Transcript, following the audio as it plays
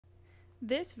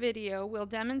This video will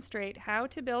demonstrate how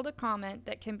to build a comment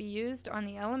that can be used on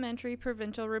the elementary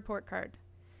provincial report card.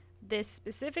 This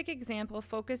specific example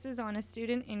focuses on a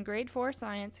student in grade 4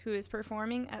 science who is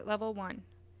performing at level 1.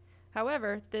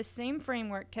 However, this same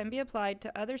framework can be applied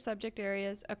to other subject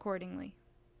areas accordingly.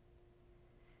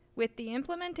 With the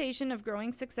implementation of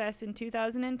Growing Success in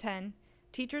 2010,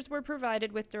 teachers were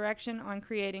provided with direction on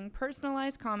creating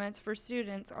personalized comments for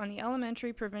students on the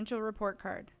elementary provincial report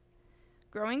card.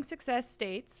 Growing Success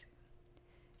states,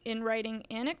 in writing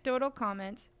anecdotal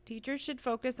comments, teachers should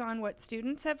focus on what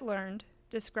students have learned,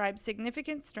 describe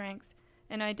significant strengths,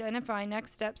 and identify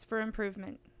next steps for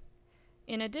improvement.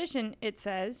 In addition, it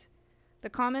says, the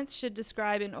comments should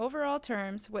describe in overall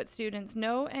terms what students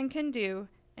know and can do,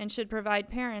 and should provide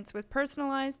parents with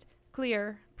personalized,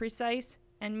 clear, precise,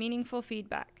 and meaningful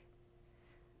feedback.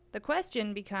 The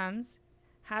question becomes,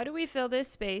 how do we fill this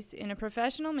space in a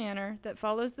professional manner that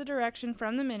follows the direction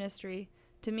from the ministry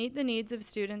to meet the needs of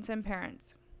students and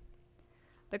parents?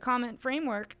 The comment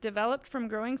framework developed from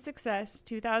Growing Success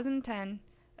 2010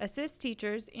 assists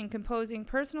teachers in composing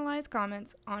personalized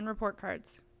comments on report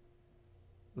cards.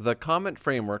 The comment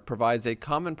framework provides a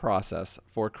common process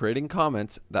for creating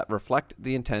comments that reflect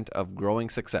the intent of Growing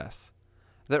Success.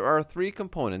 There are 3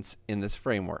 components in this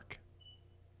framework.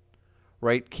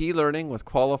 Write key learning with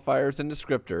qualifiers and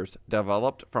descriptors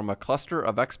developed from a cluster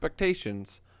of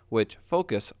expectations which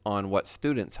focus on what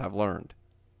students have learned.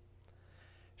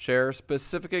 Share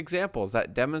specific examples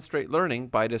that demonstrate learning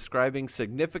by describing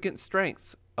significant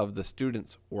strengths of the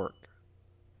student's work.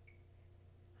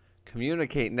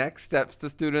 Communicate next steps to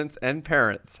students and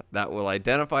parents that will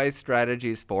identify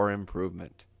strategies for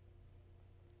improvement.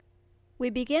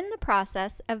 We begin the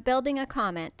process of building a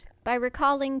comment by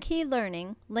recalling key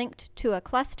learning linked to a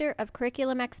cluster of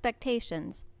curriculum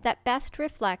expectations that best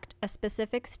reflect a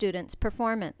specific student's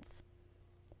performance.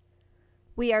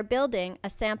 We are building a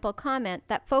sample comment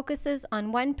that focuses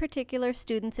on one particular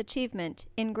student's achievement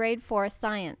in grade 4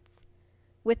 science.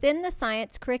 Within the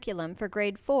science curriculum for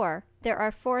grade 4, there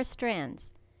are 4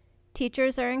 strands.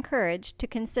 Teachers are encouraged to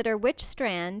consider which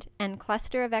strand and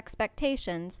cluster of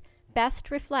expectations best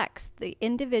reflects the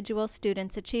individual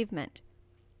student's achievement.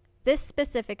 This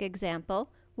specific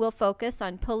example will focus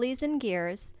on pulleys and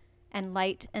gears and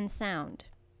light and sound.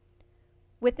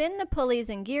 Within the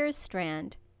pulleys and gears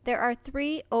strand, there are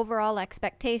 3 overall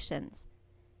expectations.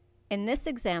 In this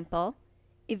example,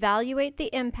 evaluate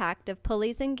the impact of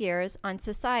pulleys and gears on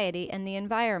society and the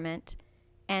environment,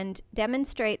 and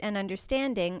demonstrate an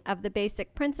understanding of the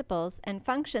basic principles and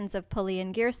functions of pulley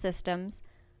and gear systems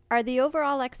are the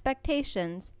overall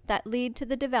expectations that lead to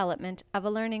the development of a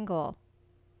learning goal.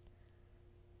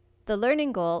 The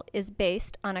learning goal is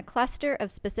based on a cluster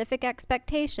of specific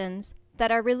expectations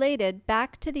that are related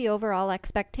back to the overall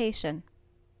expectation.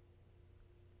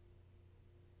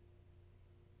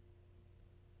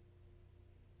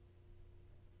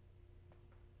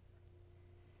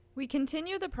 We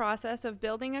continue the process of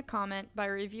building a comment by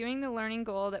reviewing the learning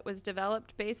goal that was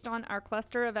developed based on our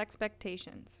cluster of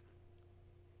expectations.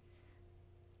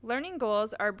 Learning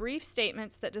goals are brief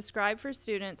statements that describe for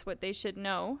students what they should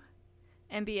know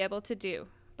and be able to do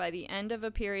by the end of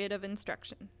a period of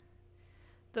instruction.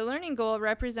 The learning goal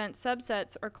represents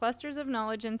subsets or clusters of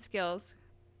knowledge and skills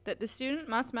that the student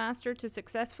must master to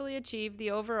successfully achieve the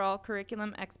overall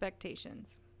curriculum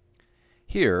expectations.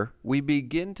 Here, we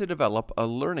begin to develop a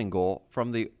learning goal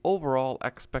from the overall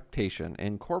expectation,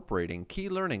 incorporating key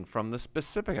learning from the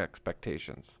specific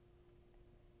expectations.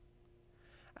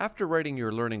 After writing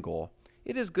your learning goal,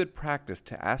 it is good practice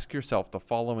to ask yourself the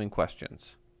following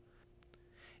questions.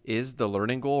 Is the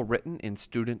learning goal written in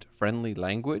student-friendly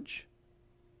language?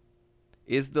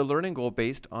 Is the learning goal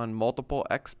based on multiple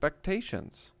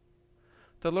expectations?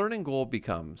 The learning goal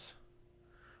becomes,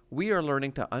 we are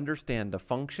learning to understand the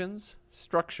functions,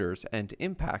 structures, and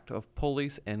impact of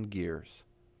pulleys and gears.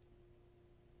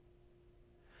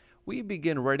 We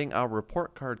begin writing our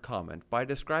report card comment by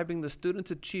describing the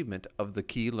student's achievement of the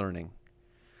key learning.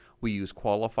 We use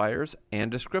qualifiers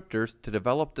and descriptors to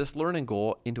develop this learning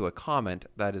goal into a comment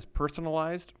that is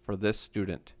personalized for this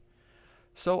student.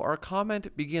 So our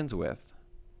comment begins with,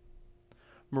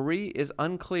 Marie is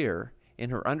unclear in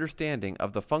her understanding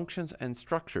of the functions and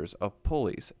structures of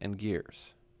pulleys and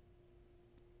gears.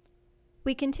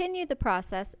 We continue the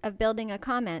process of building a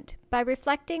comment by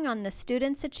reflecting on the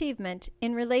student's achievement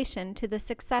in relation to the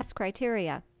success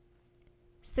criteria.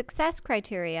 Success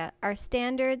criteria are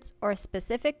standards or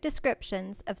specific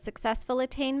descriptions of successful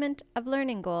attainment of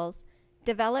learning goals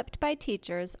developed by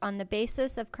teachers on the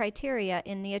basis of criteria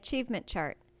in the achievement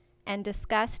chart and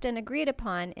discussed and agreed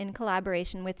upon in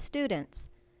collaboration with students.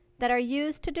 that are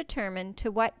used to determine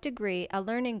to what degree a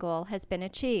learning goal has been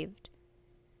achieved.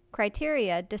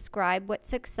 Criteria describe what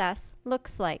success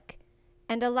looks like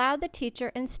and allow the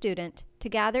teacher and student to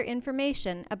gather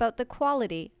information about the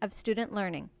quality of student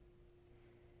learning.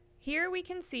 Here we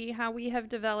can see how we have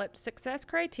developed success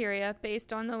criteria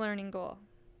based on the learning goal.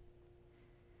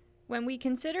 When we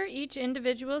consider each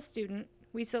individual student,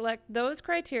 we select those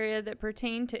criteria that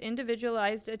pertain to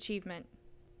individualized achievement.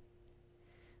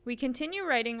 We continue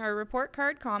writing our report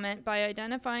card comment by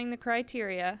identifying the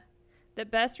criteria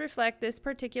that best reflect this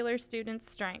particular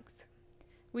student's strengths.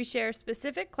 We share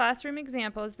specific classroom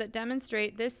examples that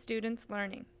demonstrate this student's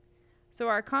learning. So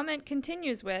our comment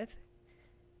continues with,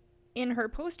 in her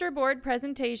poster board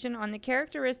presentation on the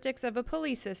characteristics of a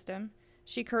pulley system,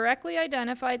 she correctly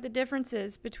identified the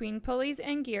differences between pulleys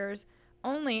and gears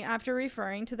only after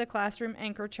referring to the classroom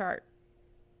anchor chart.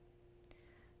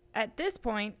 At this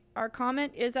point, our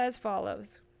comment is as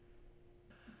follows.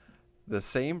 The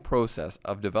same process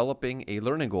of developing a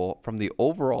learning goal from the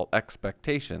overall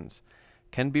expectations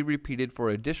can be repeated for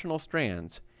additional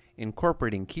strands,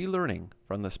 incorporating key learning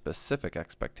from the specific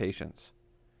expectations.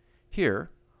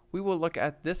 Here, we will look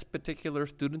at this particular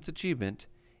student's achievement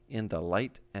in the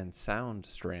light and sound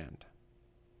strand.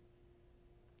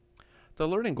 The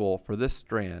learning goal for this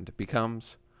strand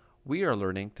becomes, we are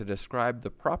learning to describe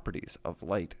the properties of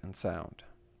light and sound.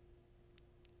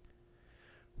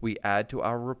 We add to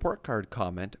our report card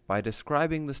comment by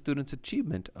describing the student's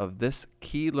achievement of this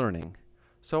key learning,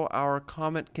 so our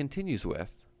comment continues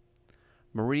with,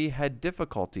 Marie had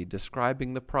difficulty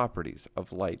describing the properties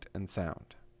of light and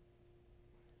sound.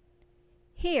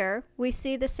 Here, we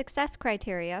see the success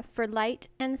criteria for light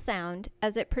and sound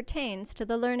as it pertains to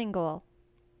the learning goal.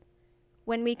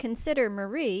 When we consider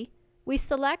Marie, we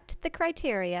select the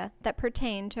criteria that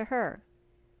pertain to her.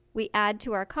 We add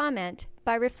to our comment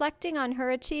by reflecting on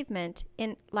her achievement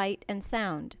in light and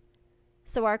sound.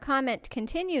 So our comment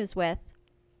continues with,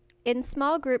 in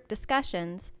small group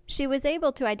discussions, she was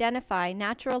able to identify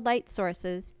natural light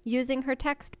sources using her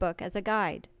textbook as a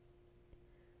guide.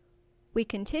 We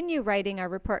continue writing our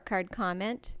report card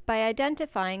comment by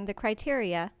identifying the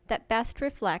criteria that best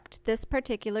reflect this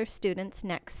particular student's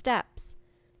next steps.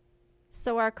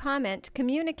 So our comment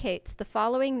communicates the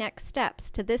following next steps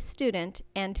to this student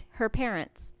and her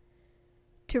parents.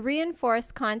 To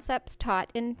reinforce concepts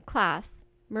taught in class,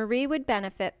 Marie would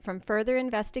benefit from further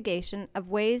investigation of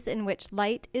ways in which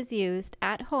light is used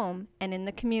at home and in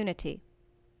the community.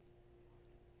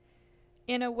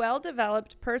 In a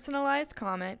well-developed, personalized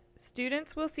comment,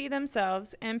 students will see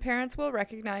themselves and parents will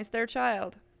recognize their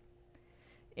child.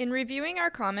 In reviewing our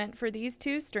comment for these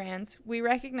two strands, we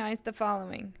recognize the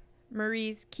following: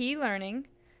 Marie's key learning,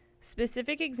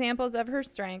 specific examples of her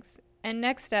strengths, and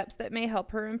next steps that may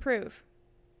help her improve.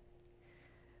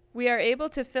 We are able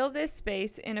to fill this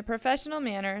space in a professional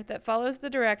manner that follows the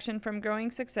direction from growing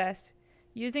success,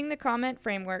 using the comment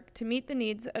framework to meet the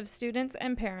needs of students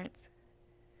and parents.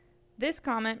 This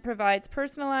comment provides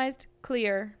personalized,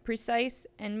 clear, precise,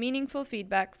 and meaningful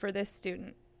feedback for this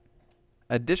student.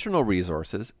 Additional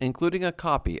resources, including a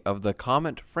copy of the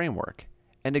comment framework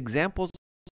and examples